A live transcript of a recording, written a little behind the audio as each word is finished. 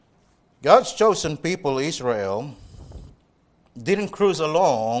God's chosen people, Israel, didn't cruise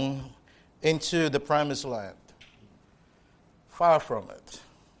along into the promised land. Far from it.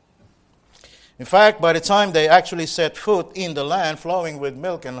 In fact, by the time they actually set foot in the land flowing with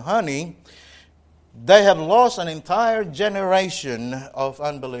milk and honey, they had lost an entire generation of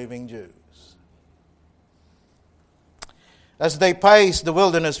unbelieving Jews. As they paced the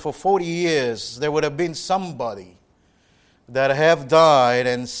wilderness for 40 years, there would have been somebody that have died,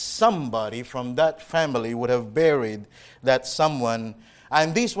 and somebody from that family would have buried that someone.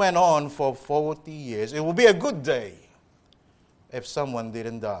 And this went on for 40 years. It would be a good day if someone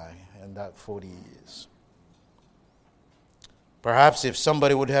didn't die in that 40 years. Perhaps if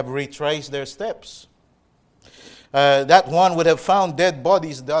somebody would have retraced their steps, that one would have found dead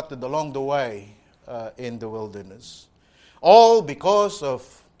bodies dotted along the way in the wilderness. All because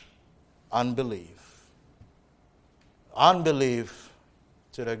of unbelief. Unbelief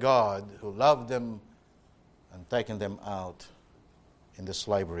to the God who loved them and taken them out in the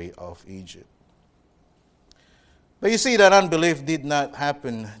slavery of Egypt. But you see, that unbelief did not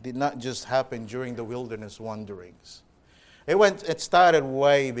just happen during the wilderness wanderings. It started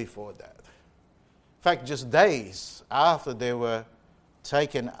way before that. In fact, just days after they were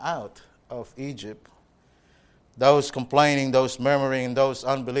taken out of Egypt, those complaining, those murmuring, those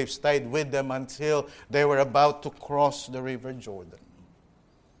unbelief stayed with them until they were about to cross the river Jordan.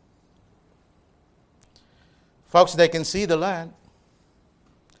 Folks, they can see the land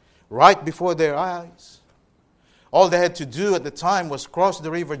right before their eyes. All they had to do at the time was cross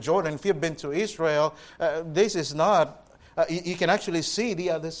the river Jordan. If you've been to Israel, this is not, you can actually see the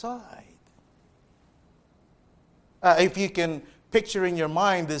other side. If you can picture in your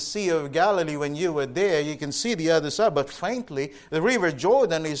mind the Sea of Galilee when you were there, you can see the other side, but faintly, the river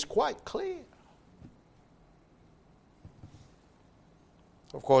Jordan is quite clear.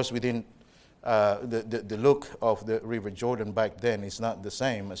 Of course, the look of the river Jordan back then is not the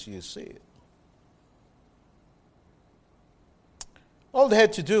same as you see it. All they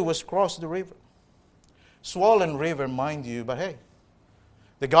had to do was cross the river. Swollen river, mind you, but hey,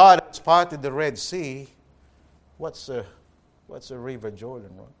 the God has parted the Red Sea. What's a river Jordan,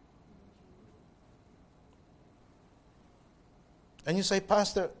 right? And you say,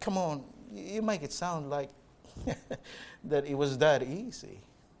 Pastor, come on, you make it sound like that it was that easy.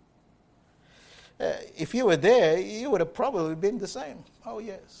 If you were there, you would have probably been the same. Oh,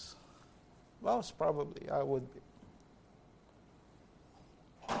 yes. Most probably, I would be.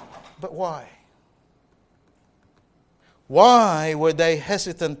 But why? Why were they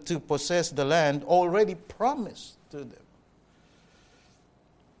hesitant to possess the land already promised to them?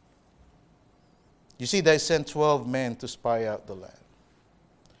 You see, they sent 12 men to spy out the land.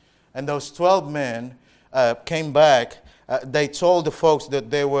 And those 12 men came back. They told the folks that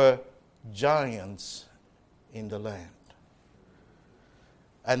there were giants in the land.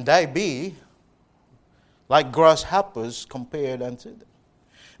 And they be like grasshoppers compared unto them.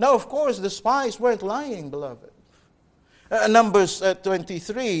 Now, of course, the spies weren't lying, beloved. Numbers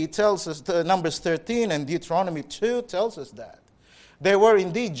 23 tells us, Numbers 13 and Deuteronomy 2 tells us that. There were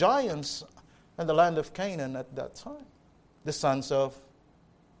indeed giants in the land of Canaan at that time. The sons of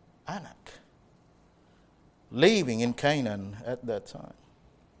Anak, living in Canaan at that time.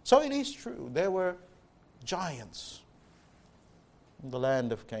 So it is true, there were giants in the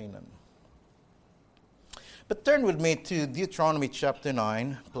land of Canaan. But turn with me to Deuteronomy chapter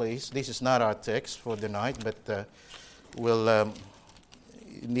 9, please. This is not our text for the night, but we'll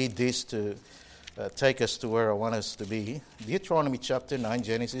need this to take us to where I want us to be. Deuteronomy chapter 9,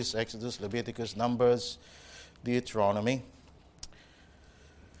 Genesis, Exodus, Leviticus, Numbers, Deuteronomy.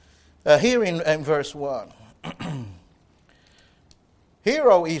 Here in verse 1.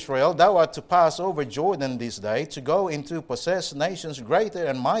 Hear, O Israel, thou art to pass over Jordan this day, to go into possess nations greater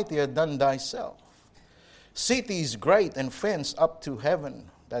and mightier than thyself. Cities great and fenced up to heaven.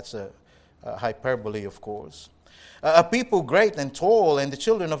 That's a hyperbole, of course. A people great and tall, and the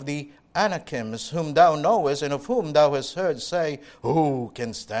children of the Anakims, whom thou knowest, and of whom thou hast heard say, who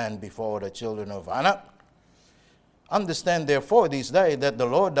can stand before the children of Anak? Understand therefore this day that the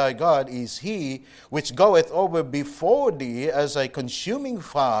Lord thy God is he which goeth over before thee as a consuming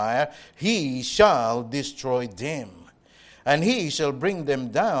fire. He shall destroy them, and he shall bring them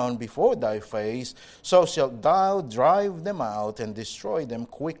down before thy face. So shalt thou drive them out and destroy them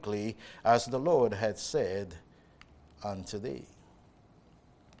quickly, as the Lord hath said unto thee.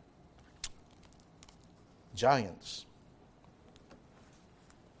 Giants.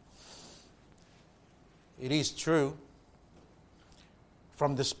 It is true,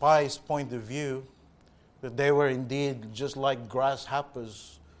 from the spies' point of view, that they were indeed just like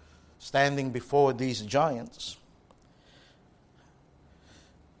grasshoppers standing before these giants.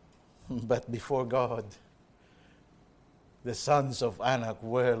 But before God, the sons of Anak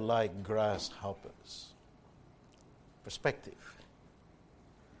were like grasshoppers. Perspective.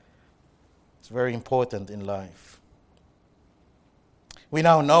 It's very important in life. We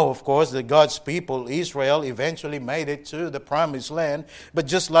now know, of course, that God's people, Israel, eventually made it to the promised land. But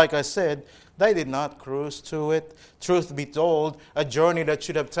just like I said, they did not cruise to it. Truth be told, a journey that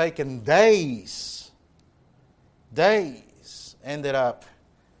should have taken days, ended up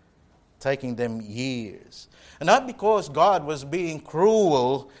taking them years. And not because God was being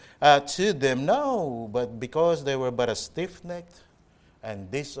cruel to them, no, but because they were but a stiff-necked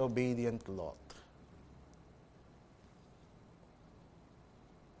and disobedient lot.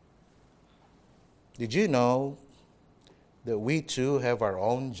 Did you know that we too have our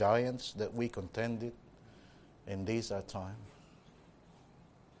own giants that we contended in these our time?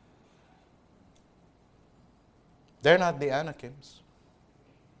 They're not the Anakims.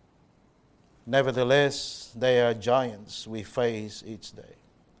 Nevertheless, they are giants we face each day.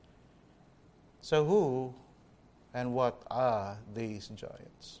 So who and what are these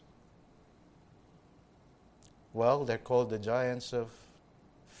giants? Well, they're called the giants of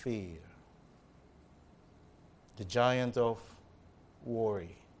fear. The giant of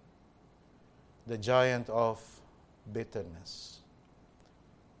worry. The giant of bitterness.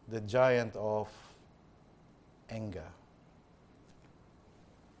 The giant of anger.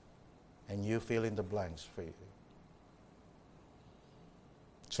 And you fill in the blanks for you.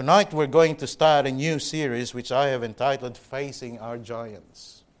 Tonight we're going to start a new series which I have entitled Facing Our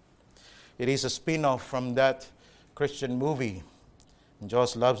Giants. It is a spin-off from that Christian movie. And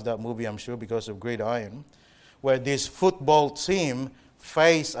Josh loves that movie, I'm sure, because of Gridiron, where this football team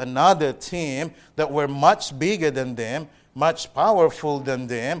faced another team that were much bigger than them, much powerful than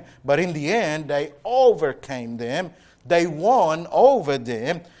them, but in the end they overcame them, they won over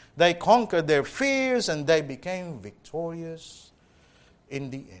them, they conquered their fears, and they became victorious in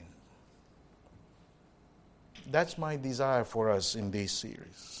the end. That's my desire for us in this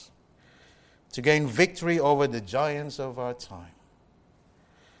series, to gain victory over the giants of our time.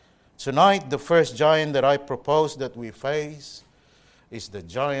 Tonight, the first giant that I propose that we face is the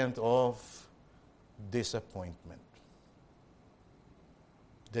giant of disappointment.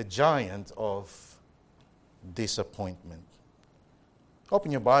 The giant of disappointment.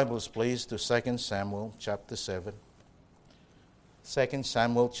 Open your Bibles, please, to 2 Samuel chapter 7. 2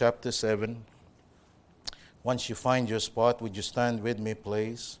 Samuel chapter 7. Once you find your spot, would you stand with me,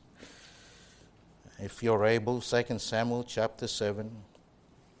 please? If you're able, 2 Samuel chapter 7.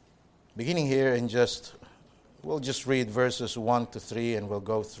 Beginning here in we'll just read verses 1 to 3 and we'll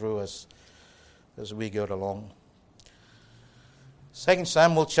go through as we go along. 2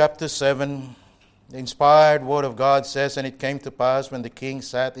 Samuel chapter 7, the inspired word of God says, "And it came to pass when the king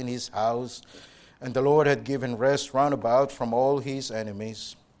sat in his house, and the Lord had given rest round about from all his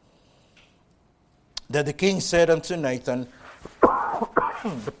enemies, that the king said unto Nathan,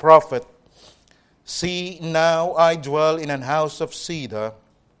 the prophet, See, now I dwell in an house of cedar,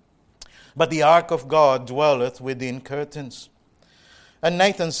 but the ark of God dwelleth within curtains. And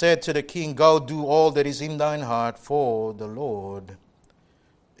Nathan said to the king, Go, do all that is in thine heart, for the Lord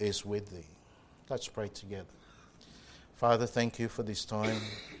is with thee." Let's pray together. Father, thank you for this time.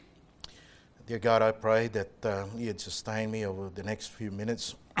 Dear God, I pray that you'd sustain me over the next few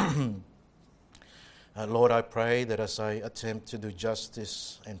minutes. Lord, I pray that as I attempt to do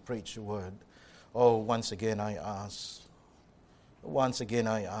justice and preach your word, once again I ask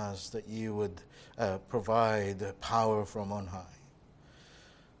that you would provide power from on high.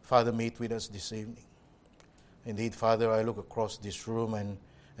 Father, meet with us this evening. Indeed, Father, I look across this room and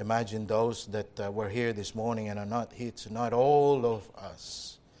imagine those that were here this morning and are not here tonight. All of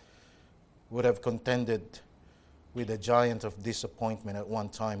us would have contended with a giant of disappointment at one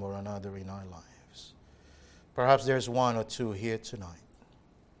time or another in our lives. Perhaps there's one or two here tonight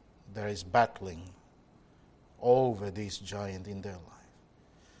that is battling over this giant in their life.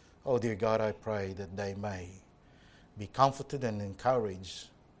 Oh, dear God, I pray that they may be comforted and encouraged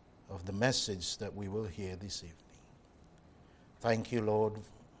of the message that we will hear this evening. Thank you, Lord,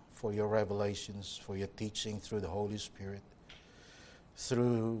 for your revelations, for your teaching through the Holy Spirit,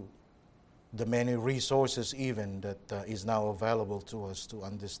 through the many resources even that is now available to us to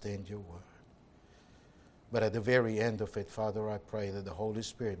understand your word. But at the very end of it, Father, I pray that the Holy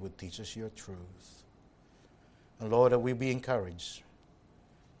Spirit would teach us your truth. And Lord, that we be encouraged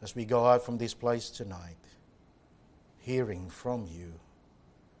as we go out from this place tonight, hearing from you.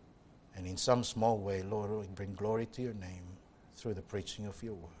 And in some small way, Lord, we bring glory to your name through the preaching of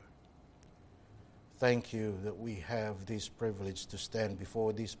your word. Thank you that we have this privilege to stand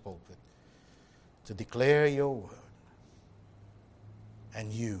before this pulpit to declare your word.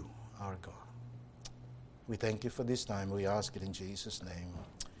 And you are God. We thank you for this time. We ask it in Jesus' name.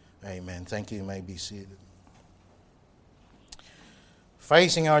 Amen. Thank you. You may be seated.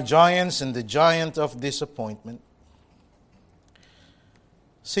 Facing our giants and the giant of disappointment.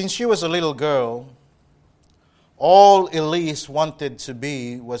 Since she was a little girl, all Elise wanted to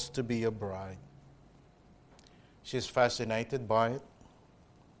be was to be a bride. She's fascinated by it,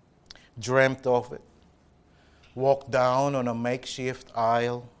 dreamt of it, walked down on a makeshift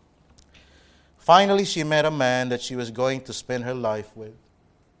aisle. Finally, she met a man that she was going to spend her life with.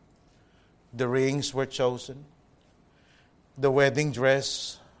 The rings were chosen, the wedding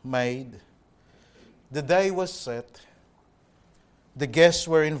dress made, the day was set, the guests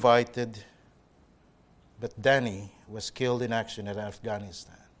were invited, but Danny was killed in action at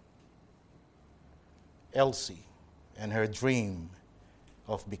Afghanistan. Elsie and her dream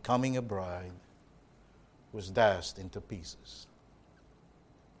of becoming a bride was dashed into pieces.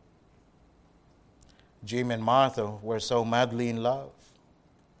 Jim and Martha were so madly in love.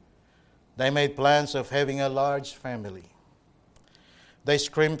 They made plans of having a large family. They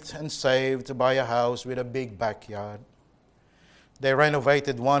scrimped and saved to buy a house with a big backyard. They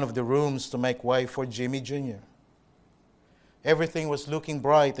renovated one of the rooms to make way for Jimmy Jr. Everything was looking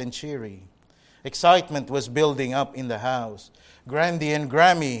bright and cheery. Excitement was building up in the house. Grandy and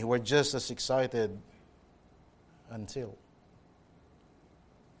Grammy were just as excited until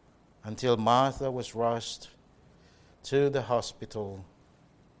Martha was rushed to the hospital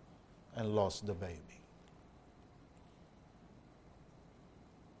and lost the baby.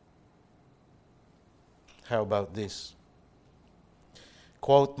 How about this?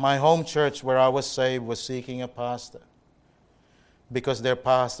 Quote, my home church where I was saved was seeking a pastor because their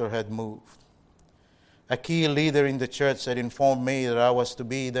pastor had moved. A key leader in the church had informed me that I was to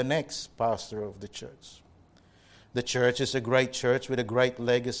be the next pastor of the church. The church is a great church with a great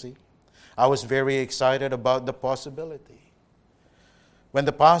legacy. I was very excited about the possibility. When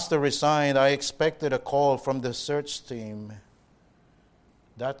the pastor resigned, I expected a call from the search team.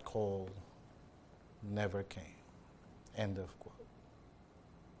 That call never came. End of quote.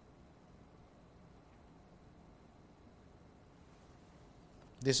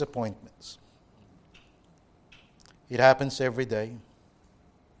 Disappointments. It happens every day.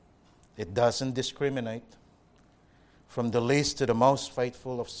 It doesn't discriminate from the least to the most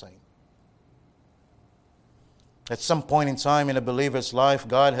faithful of saints. At some point in time in a believer's life,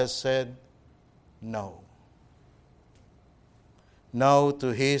 God has said no. No to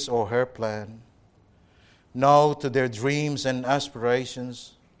his or her plan. No to their dreams and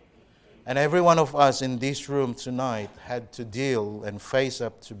aspirations. And every one of us in this room tonight had to deal and face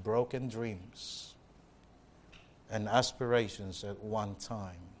up to broken dreams and aspirations at one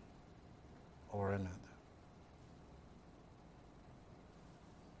time or another.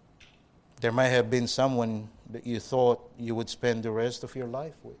 There may have been someone that you thought you would spend the rest of your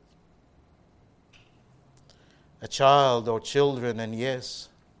life with. A child or children, and yes,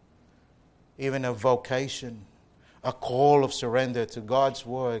 even a vocation, a call of surrender to God's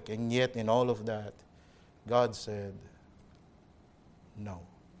work, and yet in all of that, God said, no.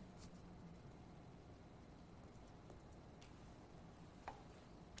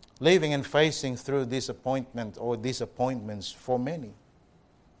 Living and facing through disappointment or disappointments for many,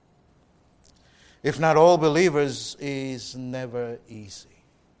 if not all believers, is never easy.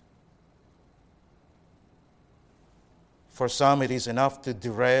 For some, it is enough to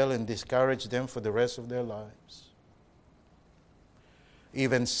derail and discourage them for the rest of their lives.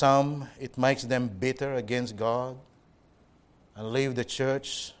 Even some, it makes them bitter against God and leave the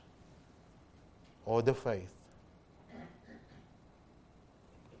church or the faith.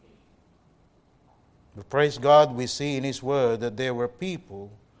 But praise God, we see in His Word that there were people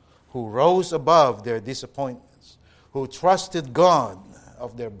who rose above their disappointments, who trusted God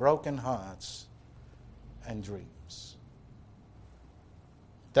of their broken hearts and dreams.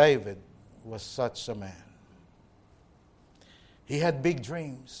 David was such a man. He had big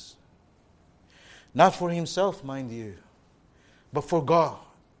dreams. Not for himself, mind you, but for God.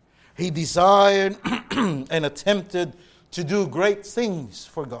 He desired and attempted to do great things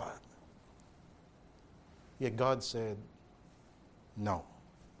for God. Yet God said, no.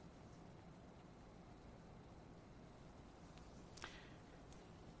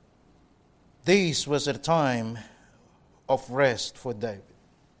 This was a time of rest for David,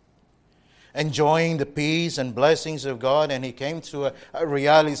 enjoying the peace and blessings of God, and he came to a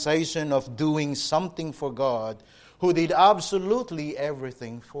realization of doing something for God, who did absolutely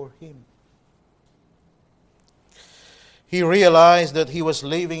everything for him. He realized that he was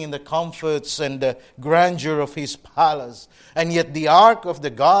living in the comforts and the grandeur of his palace, and yet the ark of the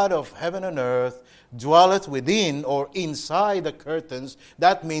God of heaven and earth dwelleth within or inside the curtains.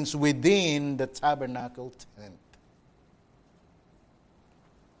 That means within the tabernacle tent.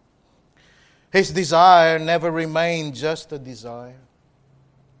 His desire never remained just a desire.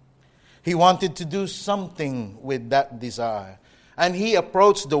 He wanted to do something with that desire. And he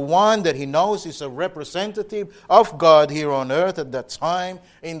approached the one that he knows is a representative of God here on earth at that time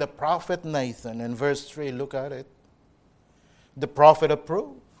in the prophet Nathan. In verse 3, look at it. The prophet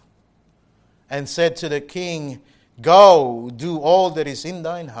approved and said to the king, Go, do all that is in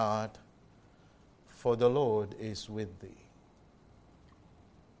thine heart, for the Lord is with thee.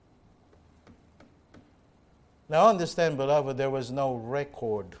 Now understand, beloved, there was no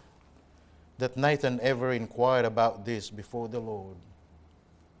record that Nathan ever inquired about this before the Lord.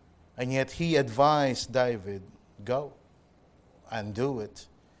 And yet he advised David, go and do it.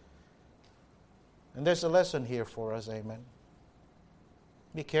 And there's a lesson here for us, amen.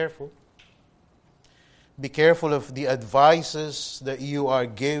 Be careful. Be careful of the advices that you are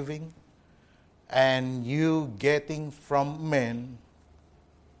giving and you getting from men.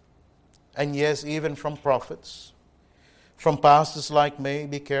 And yes, even from prophets, from pastors like me.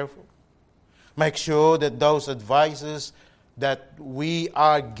 Be careful. Make sure that those advices that we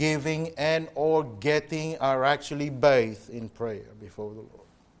are giving and or getting are actually bathed in prayer before the Lord.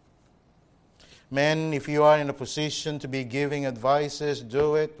 Men, if you are in a position to be giving advices,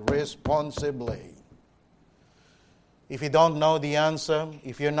 do it responsibly. If you don't know the answer,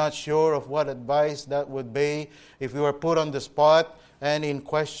 if you're not sure of what advice that would be, if you are put on the spot and in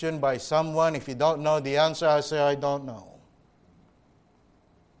question by someone, if you don't know the answer, I say, I don't know.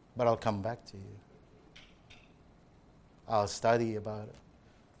 But I'll come back to you. I'll study about it.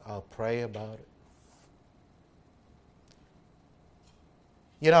 I'll pray about it.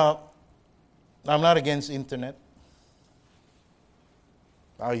 You know, I'm not against internet.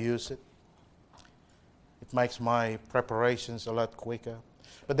 I'll use it. It makes my preparations a lot quicker.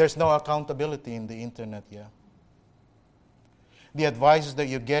 But there's no accountability in the internet, yeah. The advices that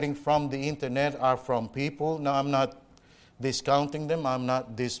you're getting from the internet are from people. Now, I'm not discounting them. I'm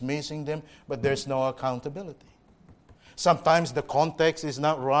not dismissing them. But there's no accountability. Sometimes the context is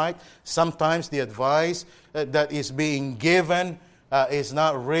not right. Sometimes the advice that is being given is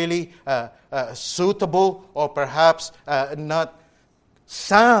not really suitable or perhaps not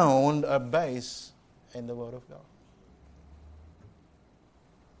sound based in the Word of God.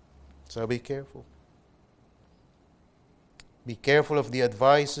 So be careful. Be careful of the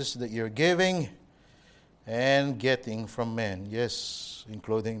advices that you're giving and getting from men. Yes,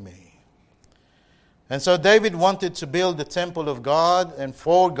 including me. And so David wanted to build the temple of God and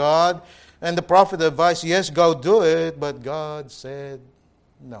for God. And the prophet advised, yes, go do it. But God said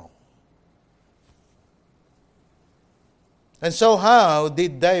no. And so how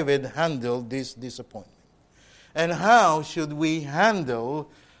did David handle this disappointment? And how should we handle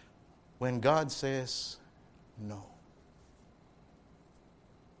when God says no?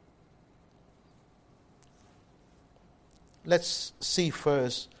 Let's see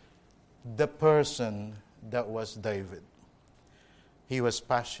first the person that was David. He was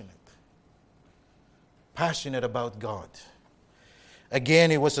passionate. Passionate about God. Again,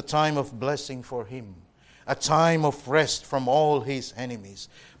 it was a time of blessing for him. A time of rest from all his enemies.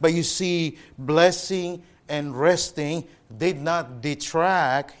 But you see, blessing and resting did not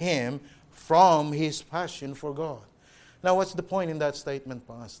detract him from his passion for God. Now, what's the point in that statement,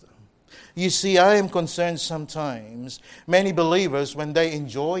 Pastor? You see, I am concerned sometimes, many believers, when they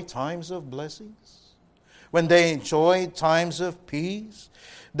enjoy times of blessings, when they enjoy times of peace,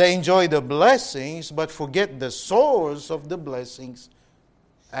 they enjoy the blessings but forget the source of the blessings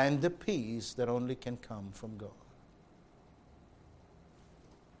and the peace that only can come from God.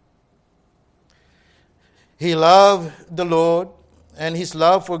 He loved the Lord, and his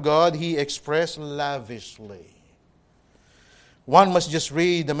love for God he expressed lavishly. One must just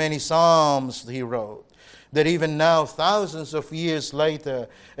read the many psalms he wrote that even now, thousands of years later,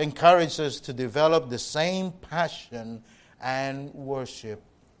 encourage us to develop the same passion and worship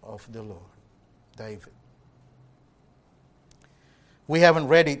of the Lord. David. We haven't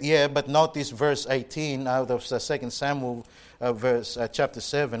read it yet, but notice verse 18 out of 2 Samuel chapter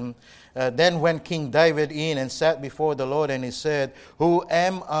 7. Then went King David in and sat before the Lord, and he said, Who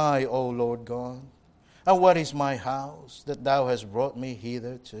am I, O Lord God? And what is my house that thou hast brought me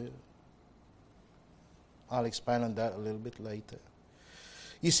hither to? I'll expand on that a little bit later.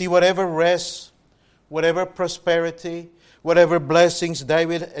 You see, whatever rest, whatever prosperity, whatever blessings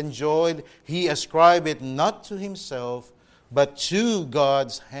David enjoyed, he ascribed it not to himself, but to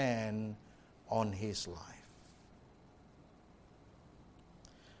God's hand on his life.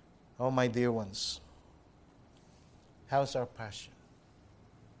 Oh, my dear ones, how's our passion?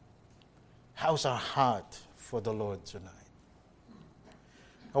 How's our heart for the Lord tonight?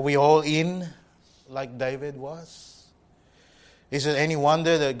 Are we all in like David was? Is it any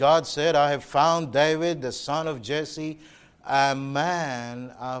wonder that God said, I have found David, the son of Jesse, a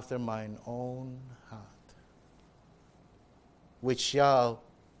man after mine own heart, which shall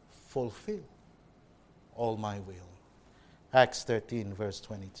fulfill all my will. Acts 13, verse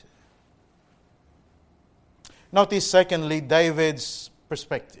 22. Notice, secondly, David's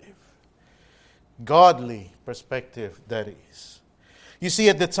perspective. Godly perspective, that is. You see,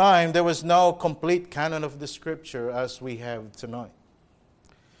 at the time, there was no complete canon of the Scripture as we have tonight.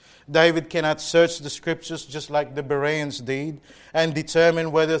 David cannot search the Scriptures just like the Bereans did and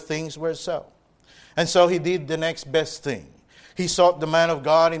determine whether things were so. And so he did the next best thing. He sought the man of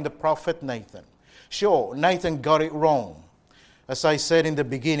God in the prophet Nathan. Sure, Nathan got it wrong, as I said in the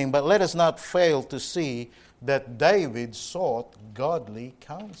beginning, but let us not fail to see that David sought godly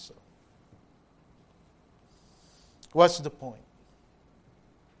counsel. What's the point?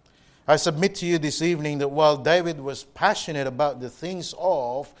 I submit to you this evening that while David was passionate about the things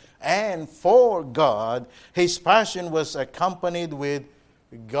of and for God, his passion was accompanied with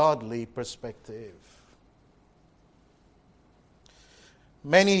godly perspective.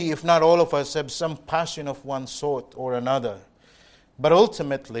 Many, if not all of us, have some passion of one sort or another. But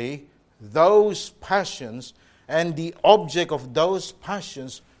ultimately, those passions and the object of those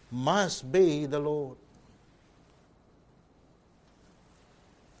passions must be the Lord.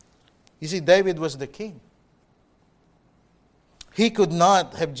 You see, David was the king. He could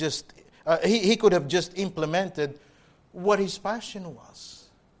not have just, he could have just implemented what his passion was.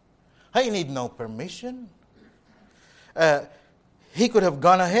 He need no permission. He could have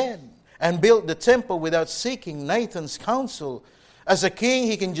gone ahead and built the temple without seeking Nathan's counsel. As a king,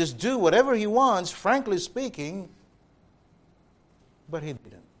 he can just do whatever he wants, frankly speaking, but he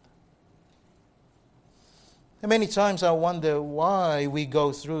didn't. And many times I wonder why we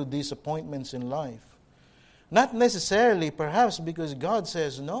go through disappointments in life. Not necessarily, perhaps, because God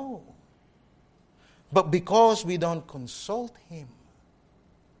says no, but because we don't consult Him.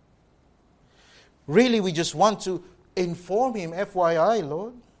 Really, we just want to inform Him, FYI,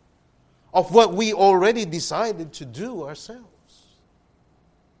 Lord, of what we already decided to do ourselves.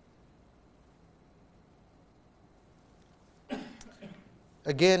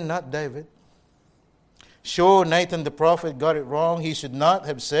 Again, not David. Sure, Nathan the prophet got it wrong. He should not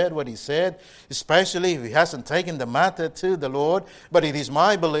have said what he said, especially if he hasn't taken the matter to the Lord. But it is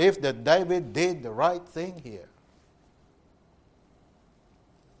my belief that David did the right thing here.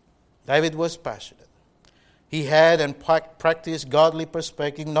 David was passionate. He had and practiced godly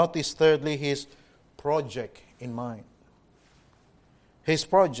perspective. Notice, thirdly, his project in mind. His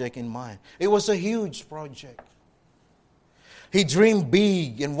project in mind. It was a huge project. He dreamed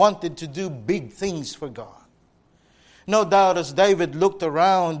big and wanted to do big things for God. No doubt as David looked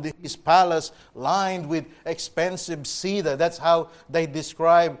around his palace lined with expensive cedar, that's how they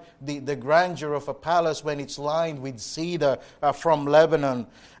describe the grandeur of a palace when it's lined with cedar from Lebanon.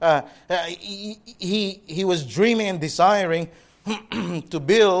 He was dreaming and desiring to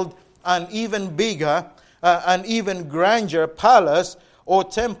build an even bigger, an even grander palace or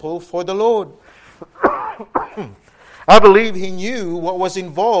temple for the Lord. I believe he knew what was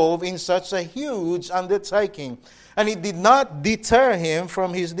involved in such a huge undertaking. And it did not deter him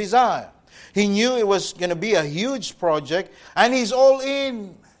from his desire. He knew it was going to be a huge project, and he's all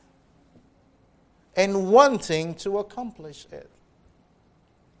in and wanting to accomplish it.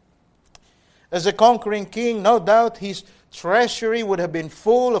 As a conquering king, no doubt his treasury would have been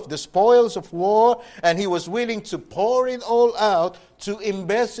full of the spoils of war, and he was willing to pour it all out to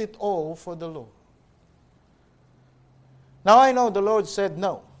invest it all for the Lord. Now I know the Lord said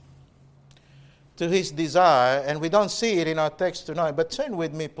no to his desire, and we don't see it in our text tonight, but turn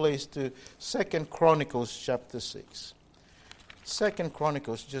with me please to 2 Chronicles chapter 6. 2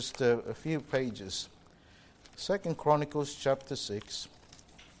 Chronicles, just a few pages. 2 Chronicles chapter 6.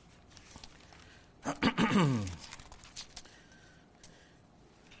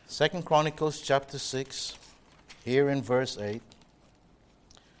 Second Chronicles chapter 6, here in verse 8.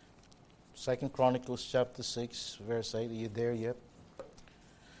 2 Chronicles chapter 6, verse 8. Are you there yet?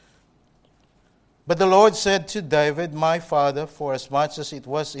 But the Lord said to David, my father, for as much as it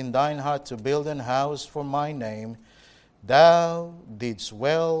was in thine heart to build an house for my name, thou didst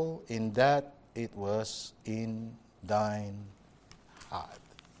well in that it was in thine heart.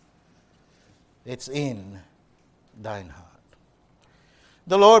 It's in thine heart.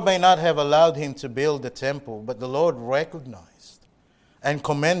 The Lord may not have allowed him to build the temple, but the Lord recognized and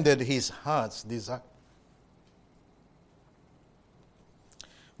commended his heart's desire.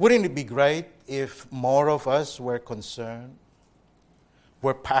 Wouldn't it be great if more of us were concerned,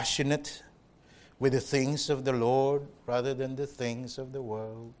 were passionate with the things of the Lord rather than the things of the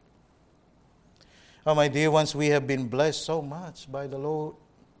world? Oh, my dear ones, we have been blessed so much by the Lord.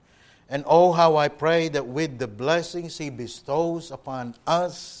 And oh, how I pray that with the blessings He bestows upon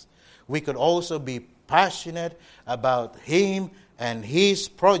us, we could also be passionate about Him and His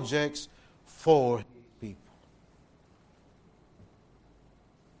projects for His people.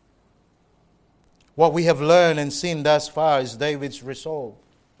 What we have learned and seen thus far is David's resolve.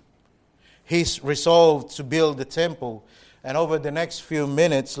 He's resolved to build the temple. And over the next few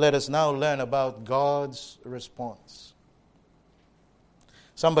minutes, let us now learn about God's response.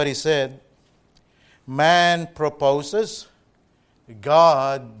 Somebody said, man proposes,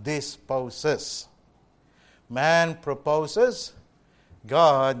 God disposes. Man proposes,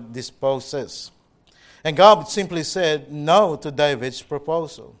 God disposes. And God simply said no to David's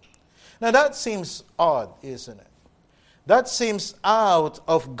proposal. Now that seems odd, isn't it? That seems out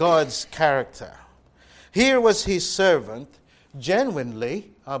of God's character. Here was His servant,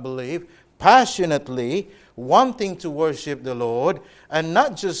 genuinely, I believe, passionately wanting to worship the Lord, and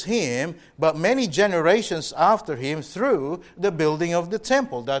not just him, but many generations after him through the building of the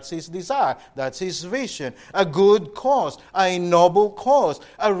temple. That's his desire. That's his vision. A good cause, a noble cause,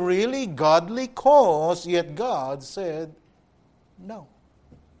 a really godly cause, yet God said no.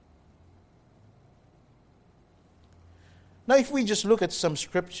 Now, if we just look at some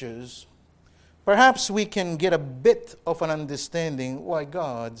scriptures, perhaps we can get a bit of an understanding why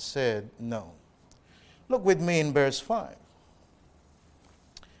God said no. Look with me in verse 5.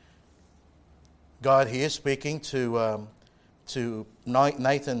 God here speaking to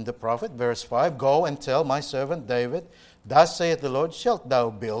Nathan the prophet, verse 5, Go and tell my servant David, Thus saith the Lord, Shalt thou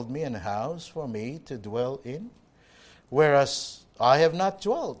build me an house for me to dwell in? Whereas I have not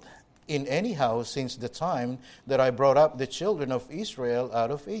dwelt in any house since the time that I brought up the children of Israel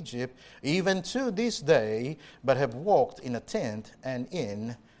out of Egypt, even to this day, but have walked in a tent and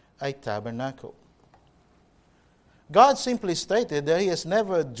in a tabernacle. God simply stated that He has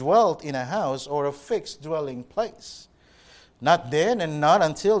never dwelt in a house or a fixed dwelling place. Not then and not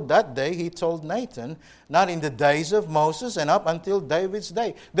until that day, He told Nathan, not in the days of Moses and up until David's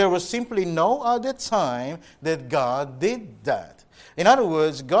day. There was simply no other time that God did that. In other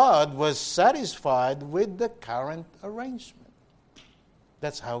words, God was satisfied with the current arrangement.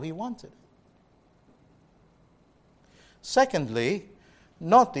 That's how He wanted it. Secondly,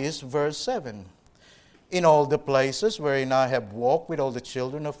 notice verse 7. In all the places wherein I have walked with all the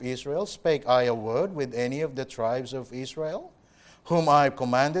children of Israel, spake I a word with any of the tribes of Israel, whom I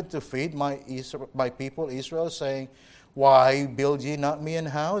commanded to feed my people Israel, saying, Why build ye not me an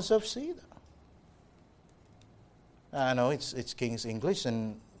house of cedar? I know it's King's English,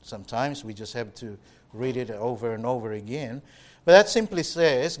 and sometimes we just have to read it over and over again. But that simply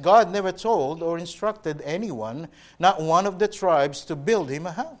says, God never told or instructed anyone, not one of the tribes, to build Him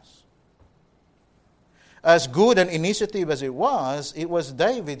a house. As good an initiative as it was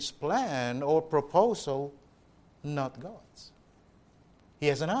David's plan or proposal, not God's. He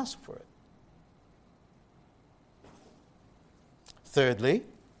hasn't asked for it. Thirdly,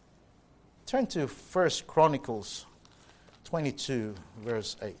 turn to 1 Chronicles 22,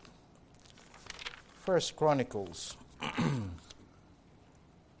 verse 8. 1 Chronicles.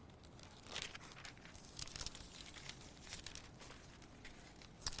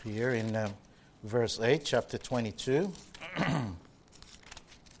 Here in verse 8, chapter 22.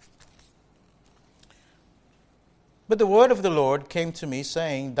 But the word of the Lord came to me,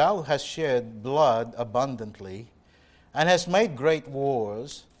 saying, Thou hast shed blood abundantly, and hast made great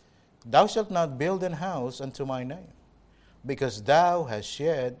wars. Thou shalt not build an house unto my name, because thou hast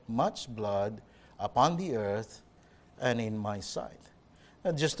shed much blood upon the earth and in my sight.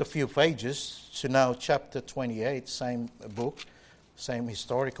 Just a few pages to now chapter 28, same book. Same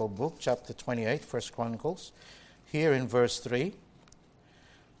historical book, chapter 28, 1 Chronicles. Here in verse 3.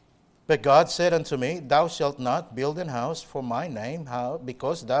 But God said unto me, Thou shalt not build an house for my name,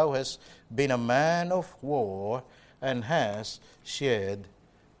 because thou hast been a man of war and hast shed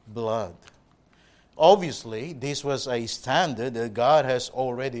blood. Obviously, this was a standard that God has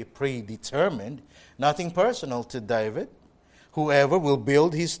already predetermined, nothing personal to David. Whoever will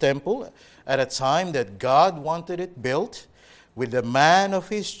build his temple at a time that God wanted it built, with a man of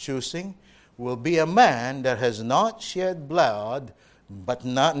his choosing, will be a man that has not shed blood, but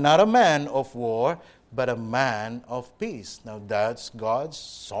not a man of war, but a man of peace. Now that's God's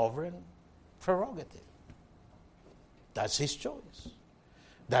sovereign prerogative. That's His choice.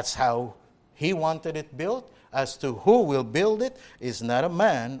 That's how He wanted it built. As to who will build it is not a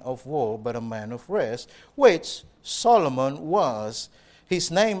man of war, but a man of rest, which Solomon was. His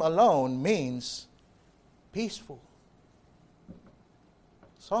name alone means peaceful.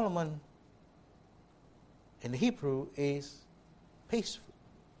 Solomon in Hebrew is peaceful.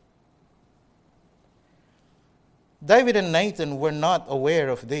 David and Nathan were not aware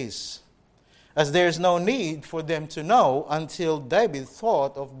of this, as there is no need for them to know until David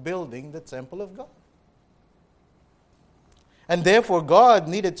thought of building the temple of God. And therefore, God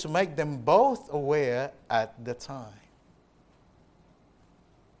needed to make them both aware at the time.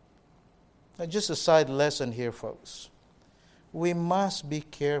 Now, just a side lesson here, folks. We must be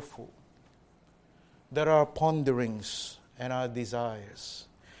careful that our ponderings and our desires,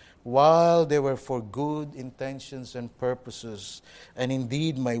 while they were for good intentions and purposes, and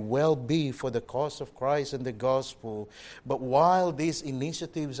indeed may well be for the cause of Christ and the gospel, but while these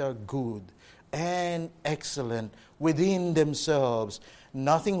initiatives are good and excellent within themselves,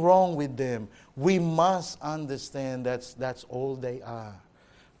 nothing wrong with them, we must understand that's all they are.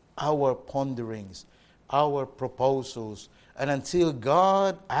 Our ponderings, our proposals, and until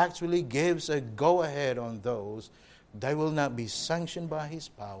God actually gives a go-ahead on those, they will not be sanctioned by His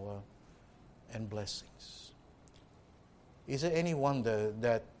power and blessings. Is it any wonder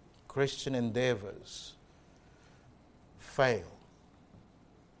that Christian endeavors fail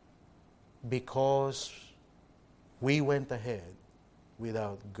because we went ahead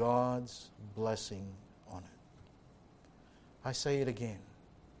without God's blessing on it? I say it again.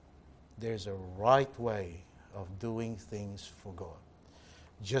 There's a right way of doing things for God.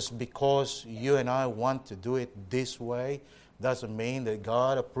 Just because you and I want to do it this way doesn't mean that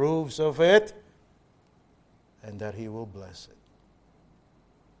God approves of it and that He will bless it.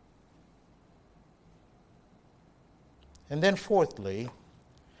 And then fourthly,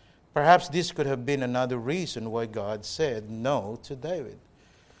 perhaps this could have been another reason why God said no to David.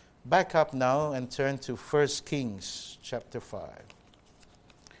 Back up now and turn to 1 Kings chapter 5.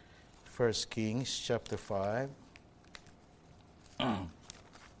 1 Kings chapter 5.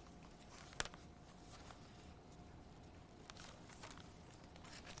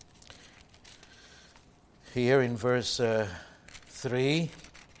 Here in verse 3,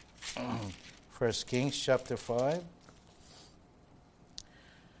 1 Kings chapter 5.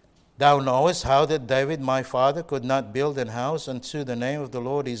 Thou knowest how that David my father could not build an house unto the name of the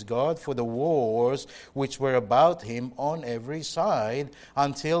Lord his God for the wars which were about him on every side,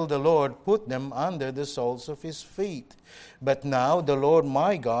 until the Lord put them under the soles of his feet. But now the Lord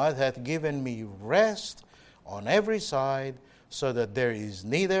my God hath given me rest on every side, so that there is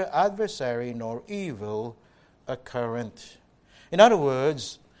neither adversary nor evil occurrent. In other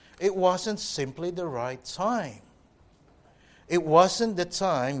words, it wasn't simply the right time. It wasn't the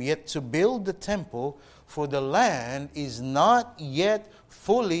time yet to build the temple, for the land is not yet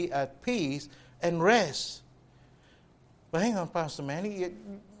fully at peace and rest. But hang on, Pastor Manny,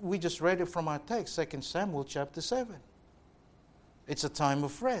 we just read it from our text, 2 Samuel chapter 7. It's a time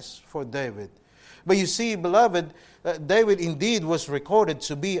of rest for David. But you see, beloved, David indeed was recorded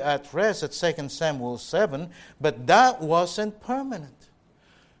to be at rest at 2 Samuel 7, but that wasn't permanent.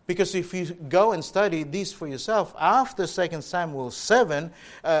 Because if you go and study this for yourself, after 2 Samuel 7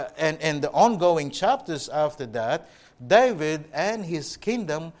 and the ongoing chapters after that, David and his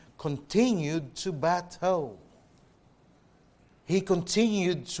kingdom continued to battle. He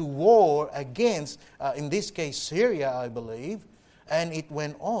continued to war against, in this case, Syria, I believe, and it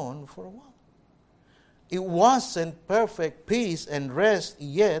went on for a while. It wasn't perfect peace and rest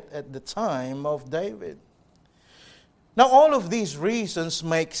yet at the time of David. Now, all of these reasons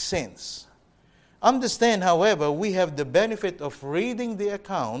make sense. Understand, however, we have the benefit of reading the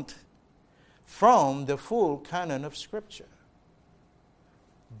account from the full canon of Scripture.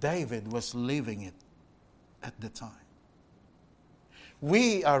 David was living it at the time.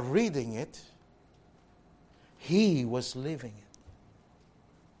 We are reading it. He was living it.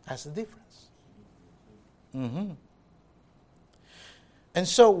 That's the difference. And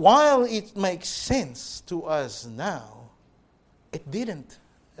so while it makes sense to us now, it didn't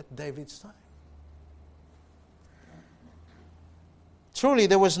at David's time. Truly,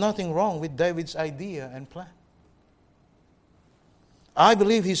 there was nothing wrong with David's idea and plan. I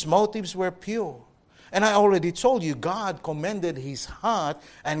believe his motives were pure. And I already told you, God commended his heart,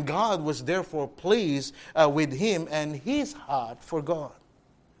 and God was therefore pleased with him and his heart for God.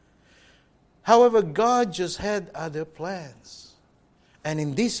 However, God just had other plans. And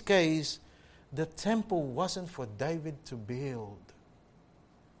in this case, The temple wasn't for David to build.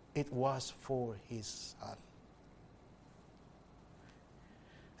 It was for his son.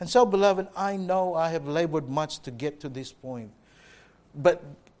 And so, beloved, I know I have labored much to get to this point. But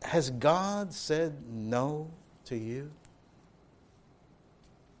has God said no to you?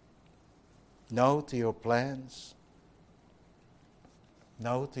 No to your plans?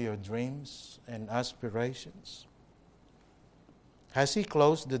 No to your dreams and aspirations? Has He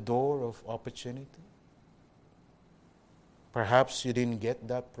closed the door of opportunity? Perhaps you didn't get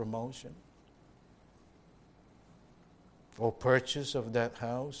that promotion or purchase of that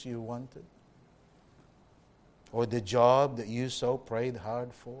house you wanted, or the job that you so prayed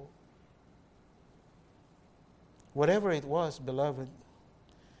hard for. Whatever it was, beloved,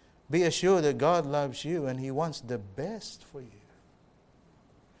 be assured that God loves you and He wants the best for you.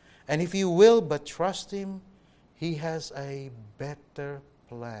 And if you will but trust Him, He has a better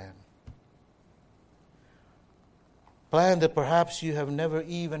plan. Plan that perhaps you have never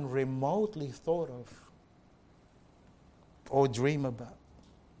even remotely thought of or dream about.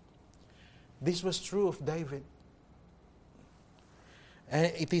 This was true of David. And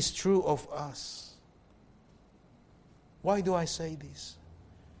it is true of us. Why do I say this?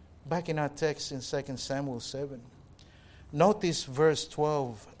 Back in our text in 2 Samuel 7, notice verse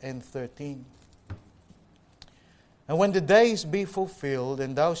 12 and 13. And when the days be fulfilled,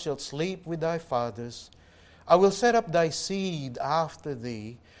 and thou shalt sleep with thy fathers, I will set up thy seed after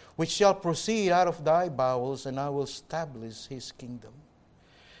thee, which shall proceed out of thy bowels, and I will establish his kingdom.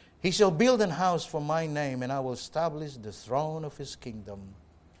 He shall build an house for my name, and I will establish the throne of his kingdom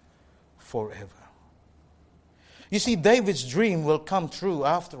forever. You see, David's dream will come true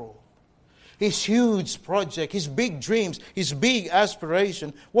after all. His huge project, his big dreams, his big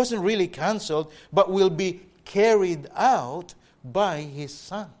aspiration wasn't really cancelled, but will be carried out by his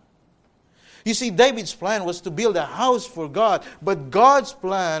son. You see, David's plan was to build a house for God, but God's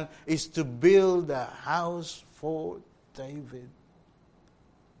plan is to build a house for David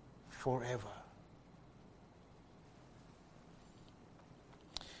forever.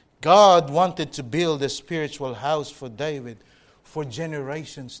 God wanted to build a spiritual house for David for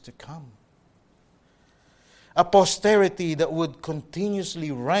generations to come. A posterity that would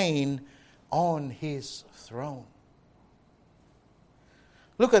continuously reign on his throne.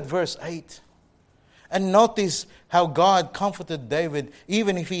 Look at verse 8. And notice how God comforted David,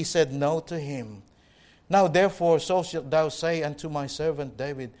 even if he said no to him. Now therefore, so shalt thou say unto my servant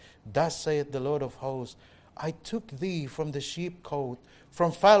David, thus saith the Lord of hosts, I took thee from the sheepcote,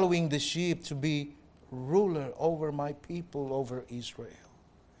 from following the sheep, to be ruler over my people, over Israel.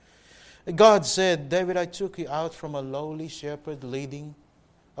 God said, David, I took you out from a lowly shepherd leading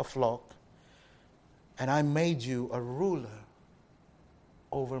a flock, and I made you a ruler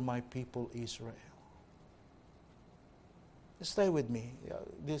over my people Israel. Stay with me.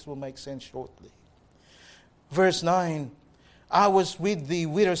 This will make sense shortly. Verse 9, I was with thee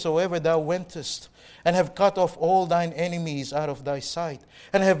whithersoever thou wentest, and have cut off all thine enemies out of thy sight,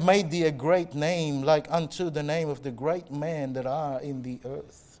 and have made thee a great name, like unto the name of the great men that are in the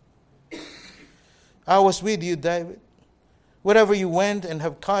earth. I was with you, David. Wherever you went and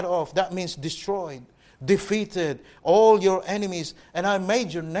have cut off, that means destroyed, defeated all your enemies, and I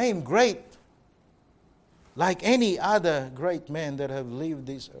made your name great, like any other great men that have lived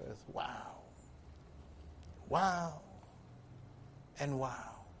this earth. Wow. Wow. And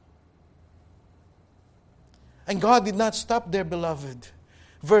wow. And God did not stop there, beloved.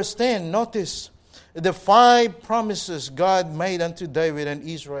 Verse 10, notice the 5 promises God made unto David and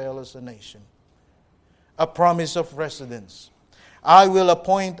Israel as a nation. A promise of residence. I will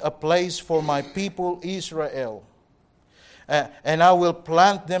appoint a place for my people Israel. And I will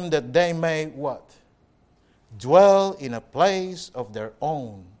plant them that they may what? Dwell in a place of their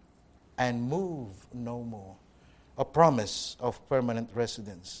own and move no more. A promise of permanent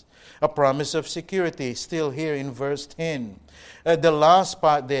residence. A promise of security, still here in verse 10. The last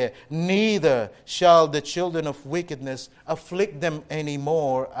part there, neither shall the children of wickedness afflict them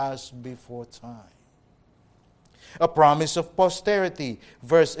anymore as before time. A promise of posterity,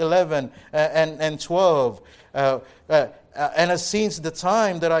 verse 11 and 12. And since the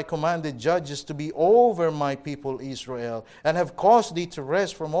time that I commanded judges to be over my people Israel, and have caused thee to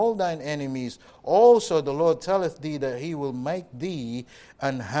rest from all thine enemies, also the Lord telleth thee that he will make thee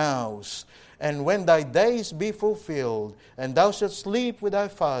an house. And when thy days be fulfilled, and thou shalt sleep with thy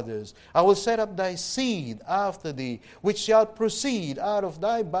fathers, I will set up thy seed after thee, which shall proceed out of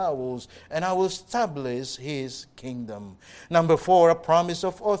thy bowels, and I will establish his kingdom. Number 4, a promise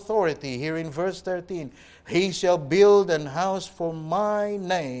of authority. Here in verse 13, he shall build an house for my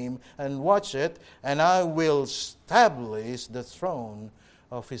name, and watch it, and I will establish the throne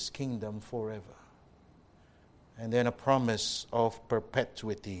of his kingdom forever. And then a promise of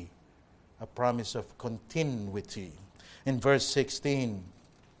perpetuity, a promise of continuity. In verse 16,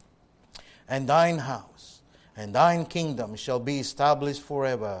 and thine house and thine kingdom shall be established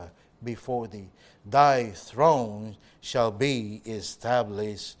forever before thee. Thy throne shall be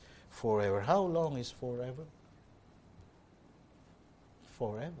established forever. How long is forever?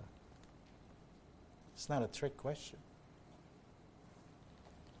 Forever. It's not a trick question.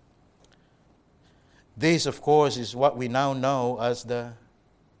 This, of course, is what we now know as the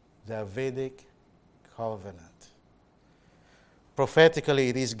Davidic covenant. Prophetically,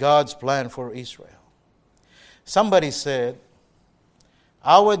 it is God's plan for Israel. Somebody said,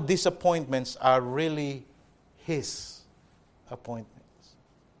 our disappointments are really his appointments.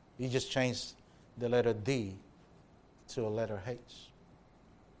 He just changed the letter D to a letter H.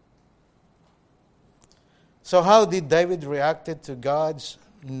 So how did David react to God's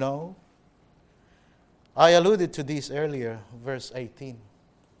no? I alluded to this earlier, verse 18.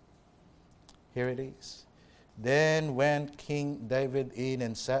 Here it is. Then went King David in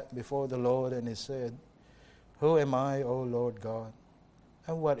and sat before the Lord, and he said, who am I, O Lord God,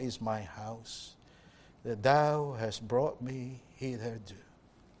 and what is my house, that thou hast brought me hitherto?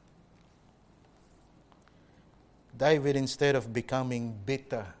 David, instead of becoming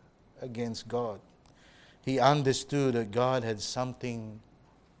bitter against God, he understood that God had something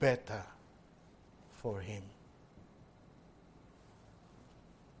better for him.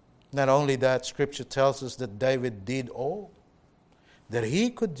 Not only that, Scripture tells us that David did all that he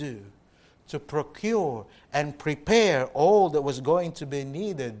could do to procure and prepare all that was going to be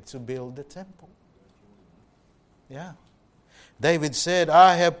needed to build the temple. Yeah. David said,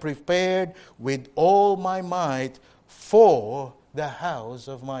 I have prepared with all my might for the house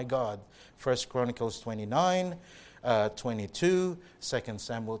of my God. 1 Chronicles 29, 22, 2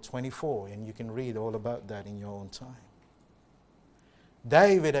 Samuel 24. And you can read all about that in your own time.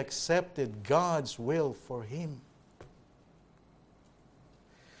 David accepted God's will for him.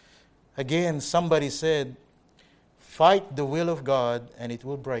 Again, somebody said, fight the will of God and it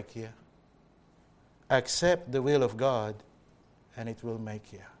will break you. Accept the will of God and it will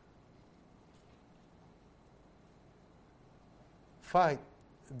make you. Fight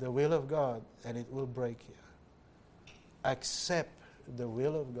the will of God and it will break you. Accept the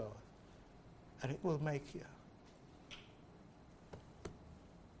will of God and it will make you.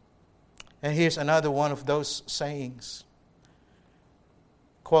 And here's another one of those sayings.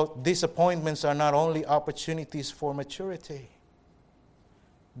 Quote, disappointments are not only opportunities for maturity,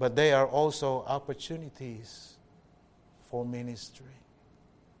 but they are also opportunities for ministry.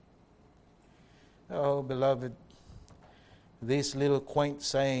 Oh, beloved, these little quaint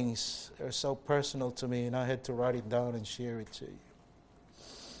sayings are so personal to me, and I had to write it down and share it to you.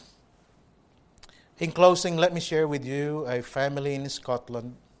 In closing, let me share with you a family in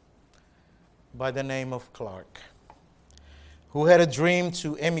Scotland by the name of Clark, who had a dream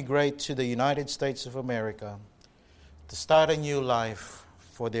to emigrate to the United States of America to start a new life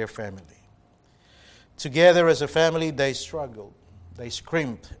for their family. Together as a family, they struggled, they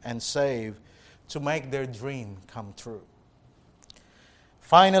scrimped and saved to make their dream come true.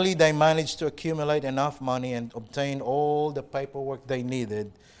 Finally, they managed to accumulate enough money and obtain all the paperwork they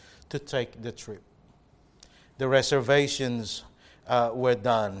needed to take the trip. The reservations were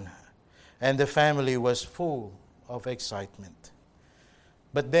done, and the family was full of excitement.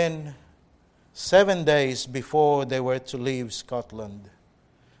 But then, 7 days before they were to leave Scotland,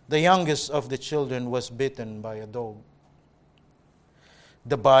 the youngest of the children was bitten by a dog.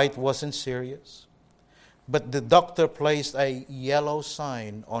 The bite wasn't serious, but the doctor placed a yellow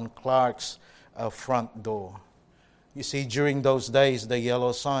sign on Clark's front door. You see, during those days, the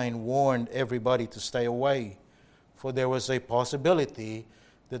yellow sign warned everybody to stay away, for there was a possibility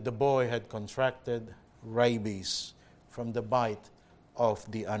that the boy had contracted rabies from the bite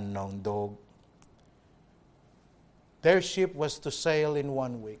of the unknown dog. Their ship was to sail in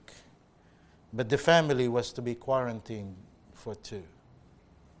 1 week, but the family was to be quarantined for 2.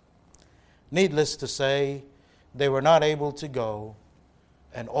 Needless to say, they were not able to go,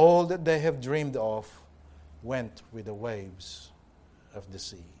 and all that they have dreamed of went with the waves of the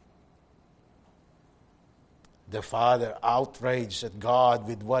sea. The father, outraged at God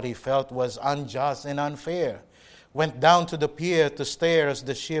with what he felt was unjust and unfair, went down to the pier to stare as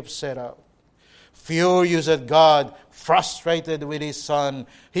the ship set out. Furious at God, frustrated with his son,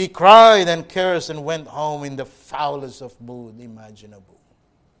 he cried and cursed and went home in the foulest of mood imaginable.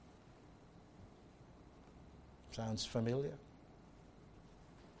 Sounds familiar?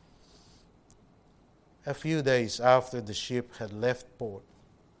 A few days after the ship had left port,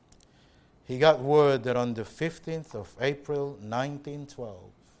 he got word that on the 15th of April 1912,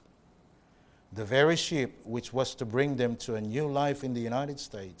 the very ship which was to bring them to a new life in the United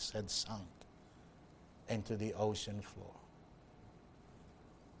States had sunk into the ocean floor.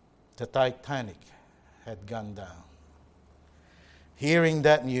 The Titanic had gone down. Hearing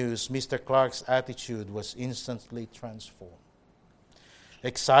that news, Mr. Clark's attitude was instantly transformed.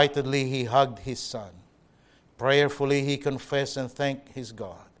 Excitedly, he hugged his son. Prayerfully, he confessed and thanked his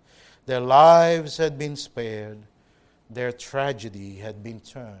God. Their lives had been spared. Their tragedy had been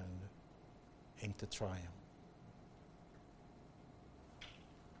turned into triumph.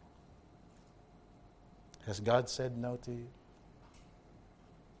 Has God said no to you?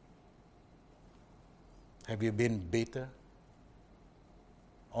 Have you been bitter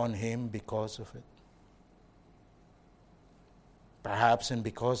on Him because of it? Perhaps, and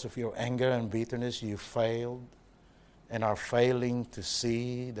because of your anger and bitterness, you failed and are failing to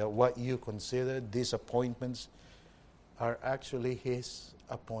see that what you consider disappointments are actually His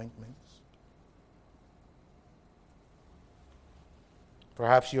appointments.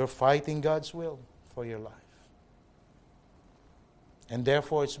 Perhaps you're fighting God's will for your life, and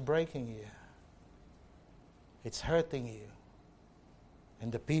therefore it's breaking you. It's hurting you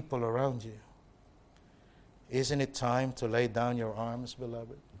and the people around you. Isn't it time to lay down your arms,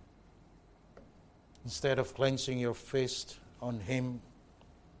 beloved? Instead of clenching your fist on Him,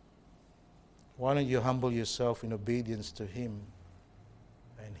 why don't you humble yourself in obedience to Him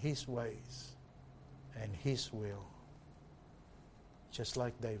and His ways and His will, just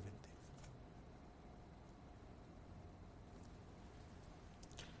like David did.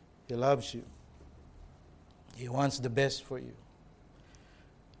 He loves you. He wants the best for you.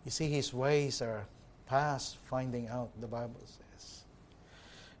 You see, His ways are past finding out, the Bible says.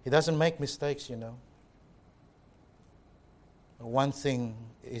 He doesn't make mistakes, you know. But one thing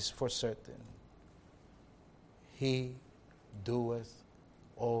is for certain. He doeth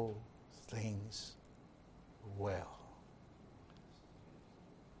all things well.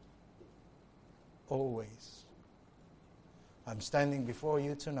 Always. I'm standing before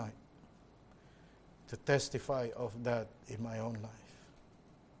you tonight to testify of that in my own life.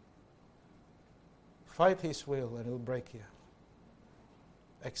 Fight His will and it will break you.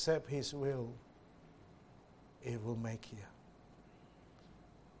 Accept His will, it will make you.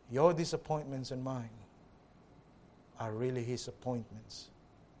 Your disappointments and mine are really His appointments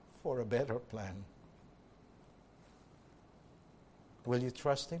for a better plan. Will you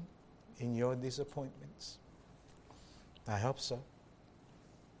trust Him in your disappointments? I hope so.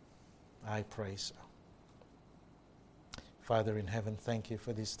 I pray so. Father in heaven, thank you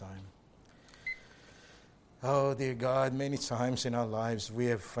for this time. Oh, dear God, many times in our lives we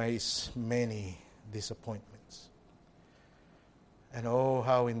have faced many disappointments. And oh,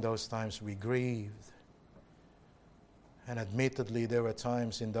 how in those times we grieved. And admittedly, there were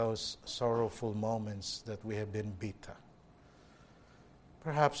times in those sorrowful moments that we have been bitter.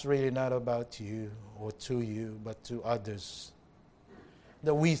 Perhaps really not about you or to you, but to others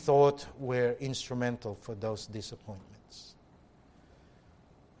that we thought were instrumental for those disappointments.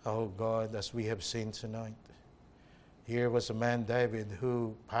 Oh God, as we have seen tonight, here was a man, David,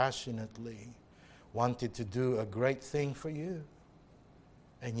 who passionately wanted to do a great thing for you.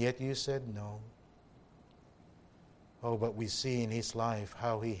 And yet you said no. Oh, but we see in his life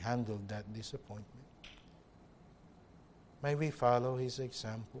how he handled that disappointment. May we follow his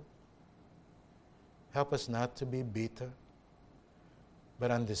example. Help us not to be bitter,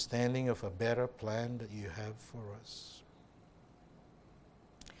 but understanding of a better plan that you have for us.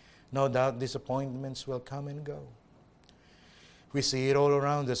 No doubt disappointments will come and go. We see it all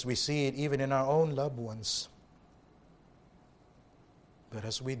around us. We see it even in our own loved ones. But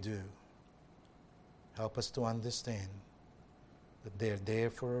as we do, help us to understand that they're there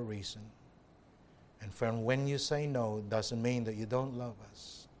for a reason. And friend, when you say no, it doesn't mean that you don't love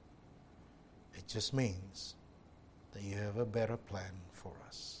us. It just means that you have a better plan for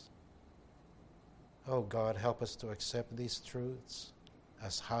us. Oh God, help us to accept these truths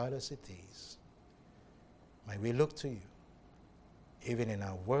as hard as it is. May we look to you, even in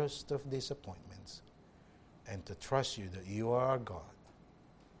our worst of disappointments, and to trust you that you are our God,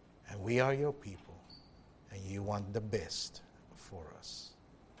 and we are your people, and you want the best for us.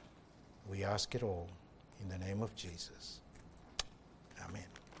 We ask it all in the name of Jesus.